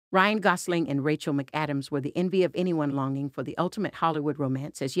Ryan Gosling and Rachel McAdams were the envy of anyone longing for the ultimate Hollywood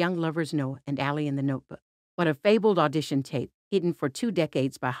romance as young lovers Noah and Allie in The Notebook. But a fabled audition tape, hidden for 2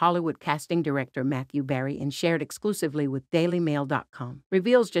 decades by Hollywood casting director Matthew Barry and shared exclusively with DailyMail.com,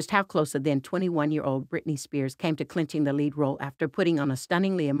 reveals just how close a then 21-year-old Britney Spears came to clinching the lead role after putting on a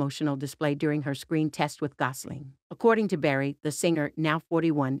stunningly emotional display during her screen test with Gosling. According to Barry, the singer, now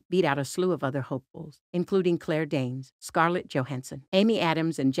 41, beat out a slew of other hopefuls, including Claire Danes, Scarlett Johansson, Amy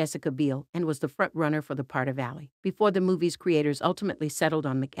Adams, and Jessica Biel, and was the front-runner for the part of Allie, before the movie's creators ultimately settled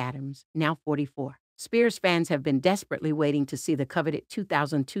on McAdams, now 44. Spears fans have been desperately waiting to see the coveted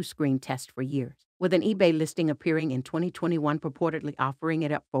 2002 screen test for years, with an eBay listing appearing in 2021 purportedly offering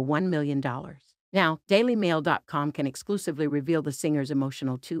it up for $1 million. Now, DailyMail.com can exclusively reveal the singer's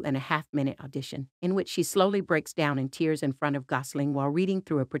emotional 2.5-minute audition, in which she slowly breaks down in tears in front of Gosling while reading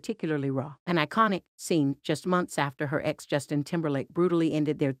through a particularly raw and iconic scene just months after her ex Justin Timberlake brutally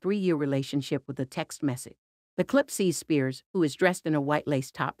ended their 3-year relationship with a text message. The clip sees Spears, who is dressed in a white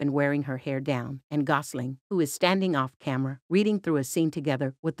lace top and wearing her hair down, and Gosling, who is standing off camera, reading through a scene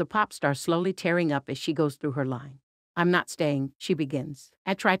together, with the pop star slowly tearing up as she goes through her line. "I'm not staying," she begins.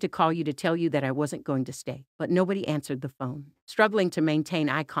 "I tried to call you to tell you that I wasn't going to stay, but nobody answered the phone." Struggling to maintain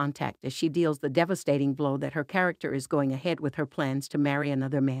eye contact as she deals the devastating blow that her character is going ahead with her plans to marry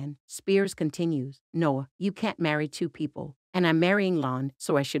another man, Spears continues, "Noah, you can't marry 2 people, and I'm marrying Lon,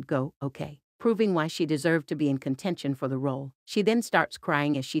 so I should go, okay?" Proving why she deserved to be in contention for the role. She then starts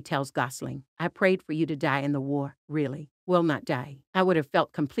crying as she tells Gosling, "I prayed for you to die in the war, really. Well, not die. I would have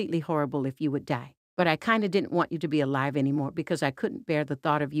felt completely horrible if you would die. But I kinda didn't want you to be alive anymore because I couldn't bear the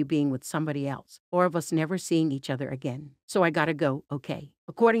thought of you being with somebody else, or of us never seeing each other again. So I gotta go, okay?"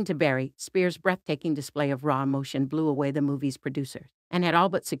 According to Barry, Spears' breathtaking display of raw emotion blew away the movie's producers, and had all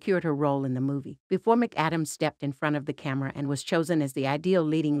but secured her role in the movie. Before McAdams stepped in front of the camera and was chosen as the ideal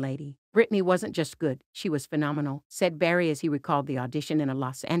leading lady, Britney wasn't just good, she was phenomenal, said Barry as he recalled the audition in a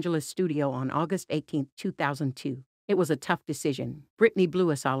Los Angeles studio on August 18, 2002. "It was a tough decision. Britney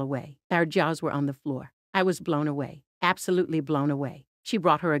blew us all away. Our jaws were on the floor. I was blown away. Absolutely blown away. She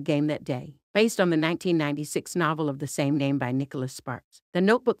brought her a game that day." Based on the 1996 novel of the same name by Nicholas Sparks, The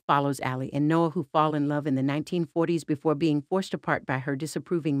Notebook follows Allie and Noah, who fall in love in the 1940s before being forced apart by her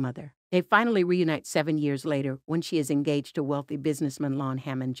disapproving mother. They finally reunite 7 years later when she is engaged to wealthy businessman Lon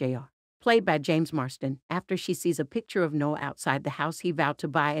Hammond Jr., played by James Marsden, after she sees a picture of Noah outside the house he vowed to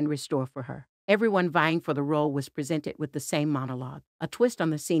buy and restore for her. Everyone vying for the role was presented with the same monologue, a twist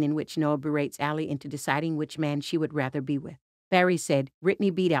on the scene in which Noah berates Allie into deciding which man she would rather be with. Barry said,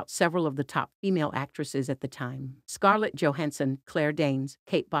 "Britney beat out several of the top female actresses at the time. Scarlett Johansson, Claire Danes,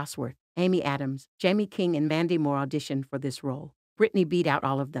 Kate Bosworth, Amy Adams, Jamie King, and Mandy Moore auditioned for this role. Britney beat out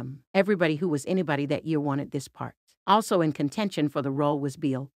all of them. Everybody who was anybody that year wanted this part." Also in contention for the role was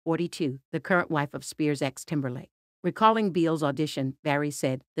Biel, 42, the current wife of Spears' ex-Timberlake. Recalling Biel's audition, Barry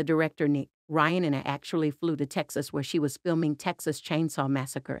said, "The director Nick, Ryan and I actually flew to Texas where she was filming Texas Chainsaw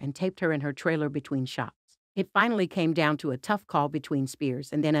Massacre and taped her in her trailer between shots. It finally came down to a tough call between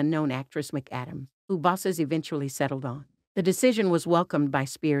Spears and then unknown actress McAdams, who bosses eventually settled on. The decision was welcomed by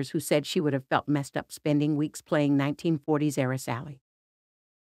Spears, who said she would have felt messed up spending weeks playing 1940s-era Sally.